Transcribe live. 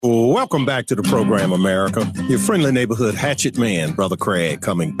Well, welcome back to the program, America. Your friendly neighborhood hatchet man, Brother Craig,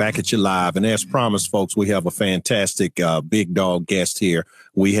 coming back at you live. And as promised, folks, we have a fantastic big dog guest here.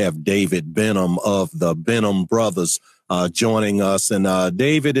 We have David Benham of the Benham Brothers joining us. And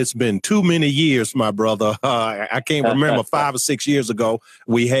David, it's been too many years, my brother. I can't remember 5 or 6 years ago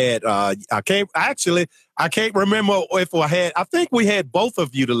we had. I can't remember if I think we had both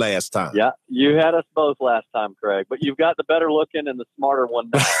of you the last time. Yeah, you had us both last time, Craig. But you've got the better looking and the smarter one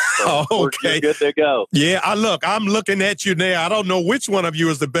now. So okay, we're good to go. Yeah, I'm looking at you now. I don't know which one of you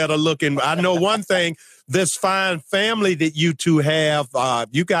is the better looking. I know one thing. This fine family that you two have,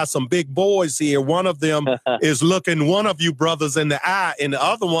 you got some big boys here. One of them is looking one of you brothers in the eye, and the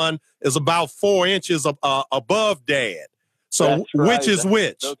other one is about 4 inches above Dad. So which is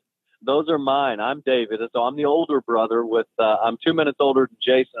which? Those are mine. I'm David. So I'm the older brother with, I'm 2 minutes older than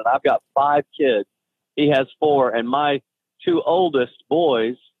Jason, and I've got 5 kids. He has 4. And my 2 oldest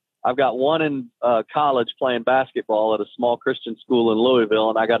boys, I've got one in college playing basketball at a small Christian school in Louisville,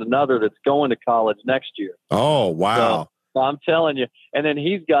 and I got another that's going to college next year. Oh, wow. So I'm telling you. And then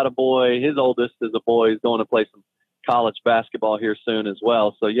he's got a boy. His oldest is a boy. He's going to play some college basketball here soon as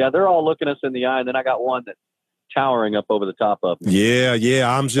well. So, yeah, they're all looking us in the eye. And then I got one that's towering up over the top of me.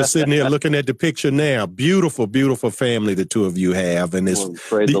 Yeah. I'm just sitting here looking at the picture now. Beautiful, beautiful family the two of you have. And it's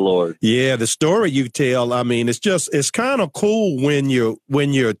praise the Lord. Yeah, the story you tell, I mean, it's kind of cool when you're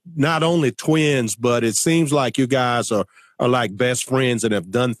not only twins, but it seems like you guys are like best friends and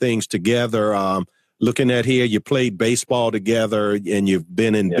have done things together. Looking at here, you played baseball together and you've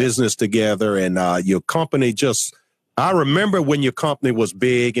been in business together, and your company I remember when your company was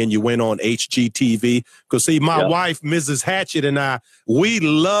big and you went on HGTV. Because, see, my wife, Mrs. Hatchett, and I, we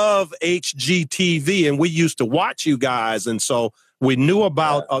love HGTV, and we used to watch you guys. And so we knew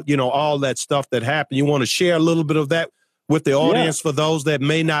about, all that stuff that happened. You want to share a little bit of that with the audience for those that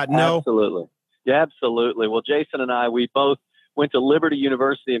may not know? Absolutely. Yeah, absolutely. Well, Jason and I, we both went to Liberty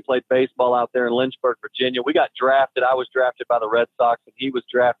University and played baseball out there in Lynchburg, Virginia. We got drafted. I was drafted by the Red Sox, and he was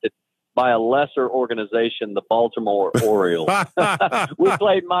drafted by a lesser organization, the Baltimore Orioles. We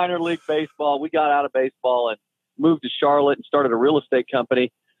played minor league baseball. We got out of baseball and moved to Charlotte and started a real estate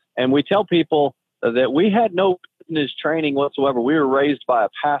company. And we tell people that we had no business training whatsoever. We were raised by a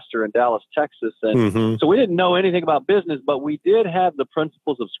pastor in Dallas, Texas. And so we didn't know anything about business, but we did have the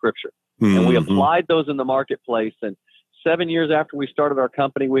principles of Scripture. And we applied those in the marketplace. And 7 years after we started our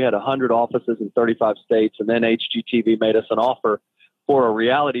company, we had 100 offices in 35 states. And then HGTV made us an offer for a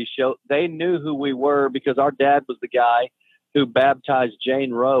reality show. They knew who we were because our dad was the guy who baptized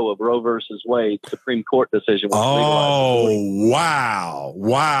Jane Roe of Roe versus Wade, Supreme Court decision. Oh,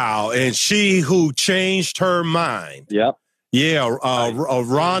 wow. And she who changed her mind. Yep. Yeah,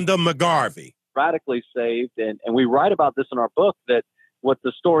 Rhonda McGarvey. Radically saved. And we write about this in our book, that what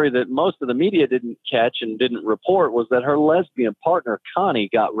the story that most of the media didn't catch and didn't report was that her lesbian partner, Connie,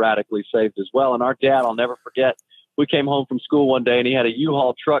 got radically saved as well. And our dad, I'll never forget, we came home from school one day and he had a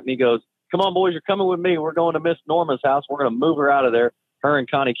U-Haul truck and he goes, "Come on, boys, you're coming with me. We're going to Miss Norma's house. We're going to move her out of there. Her and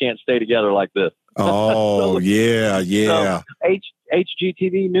Connie can't stay together like this." Oh, yeah. So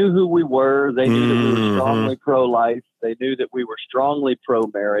HGTV knew who we were. They knew that we were strongly pro-life. They knew that we were strongly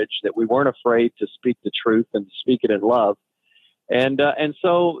pro-marriage, that we weren't afraid to speak the truth and to speak it in love. And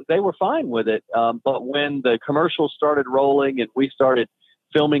so they were fine with it. But when the commercials started rolling and we started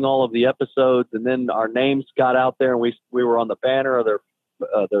filming all of the episodes, and then our names got out there and we were on the banner of their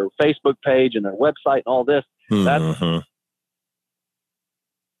Facebook page and their website and all this. Hello.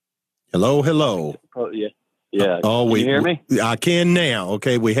 Oh, yeah. Oh, can you hear me? I can now.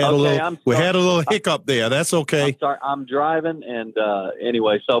 Okay, we had a little hiccup there. That's okay. I'm sorry. I'm driving, and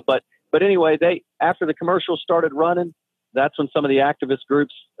anyway. So, but anyway, after the commercials started running, that's when some of the activist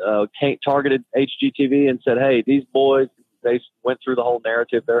groups targeted HGTV and said, "Hey, these boys." They went through the whole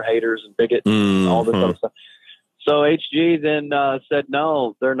narrative. They're haters and bigots and all this other stuff. So HG then said,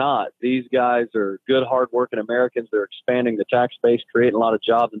 no, they're not. These guys are good, hardworking Americans. They're expanding the tax base, creating a lot of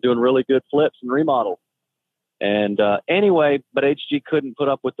jobs, and doing really good flips and remodels. And anyway, but HG couldn't put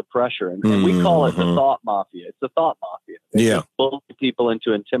up with the pressure. And we call it the thought mafia. It's the thought mafia. They bully people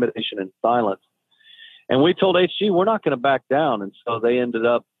into intimidation and silence. And we told HG, we're not going to back down. And so they ended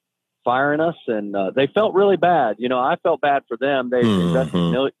up firing us, and they felt really bad. I felt bad for them. They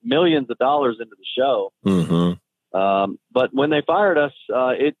invested millions of dollars into the show. But when they fired us,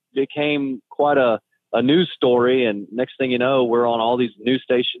 it became quite a news story. And next thing you know, we're on all these news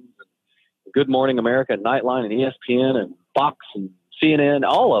stations, and Good Morning America, Nightline, and ESPN, and Fox, and CNN,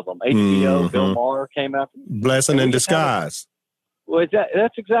 all of them. HBO, Bill Maher came after. Blessing in disguise. Well,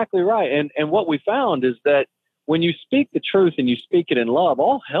 that's exactly right. And what we found is that when you speak the truth and you speak it in love,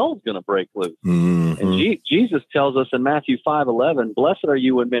 all hell's going to break loose. Mm-hmm. And Jesus tells us in Matthew 5:11, blessed are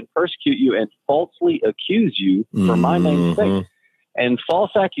you when men persecute you and falsely accuse you for my name's sake. And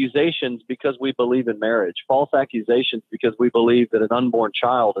false accusations because we believe in marriage. False accusations because we believe that an unborn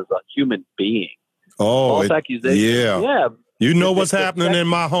child is a human being. False accusations. Yeah. You know what's happening in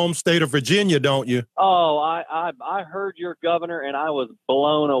my home state of Virginia, don't you? Oh, I heard your governor and I was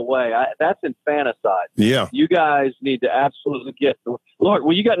blown away. That's infanticide. Yeah. You guys need to absolutely get Lord.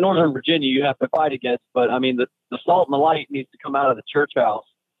 Well, you got Northern Virginia you have to fight against, but I mean the salt and the light needs to come out of the church house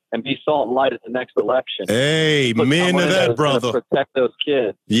and be salt and light at the next election. Amen to that, brother. Protect those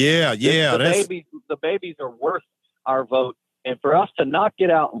kids. Yeah. The babies are worth our vote, and for us to not get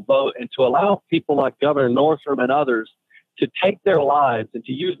out and vote and to allow people like Governor Northam and others to take their lives and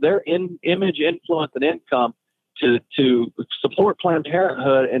to use their image, influence, and income to support Planned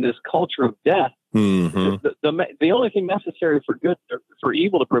Parenthood and this culture of death. Mm-hmm. The only thing necessary for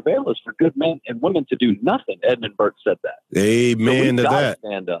evil to prevail is for good men and women to do nothing. Edmund Burke said that. Amen to that.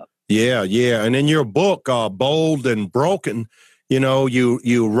 Stand up. Yeah. And in your book, Bold and Broken,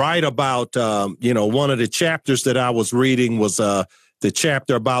 you write about, one of the chapters that I was reading was the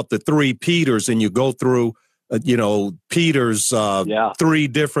chapter about the three Peters, and you go through Peter's three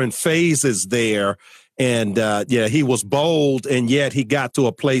different phases there. And he was bold, and yet he got to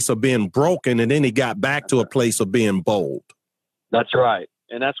a place of being broken, and then he got back to a place of being bold. That's right.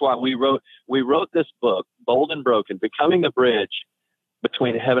 And that's why we wrote this book, Bold and Broken, Becoming the Bridge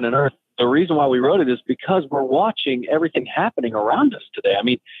Between Heaven and Earth. The reason why we wrote it is because we're watching everything happening around us today. I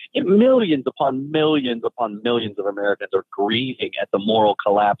mean, millions upon millions of Americans are grieving at the moral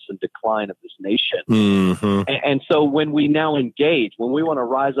collapse and decline of this nation. Mm-hmm. And so when we now engage, when we want to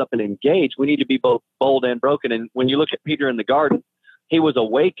rise up and engage, we need to be both bold and broken. And when you look at Peter in the garden, he was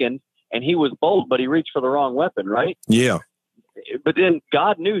awakened and he was bold, but he reached for the wrong weapon, right? Yeah. But then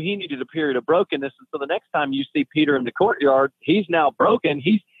God knew he needed a period of brokenness. And so the next time you see Peter in the courtyard, he's now broken.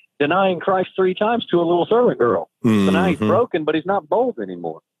 He's denying Christ 3 times to a little servant girl. Mm-hmm. So now he's broken, but he's not bold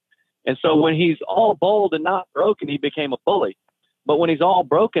anymore. And so when he's all bold and not broken, he became a bully. But when he's all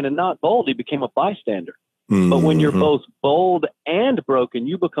broken and not bold, he became a bystander. Mm-hmm. But when you're both bold and broken,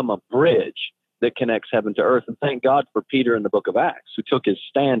 you become a bridge that connects heaven to earth. And thank God for Peter in the book of Acts, who took his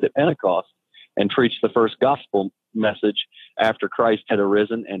stand at Pentecost and preached the first gospel message after Christ had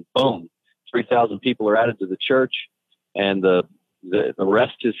arisen, and boom, 3,000 people are added to the church, and the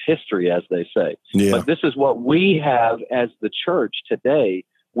rest is history, as they say. Yeah. But this is what we have as the church today.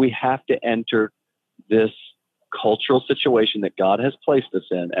 We have to enter this cultural situation that God has placed us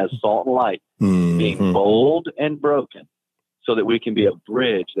in as salt and light, mm-hmm. being bold and broken, so that we can be a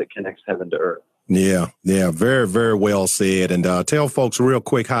bridge that connects heaven to earth. Yeah. Very, very well said. And tell folks real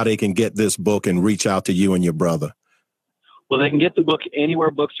quick how they can get this book and reach out to you and your brother. Well, they can get the book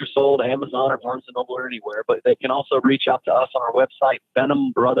anywhere books are sold, Amazon or Barnes & Noble or anywhere, but they can also reach out to us on our website,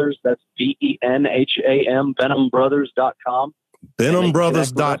 Benham Brothers. That's BENHAM, BenhamBrothers.com.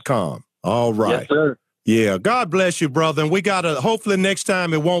 BenhamBrothers.com. All right. Yes, sir. Yeah. God bless you, brother. And we got to, hopefully next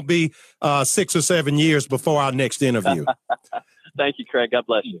time it won't be 6 or 7 years before our next interview. Thank you, Craig. God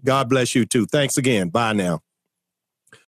bless you. God bless you too. Thanks again. Bye now.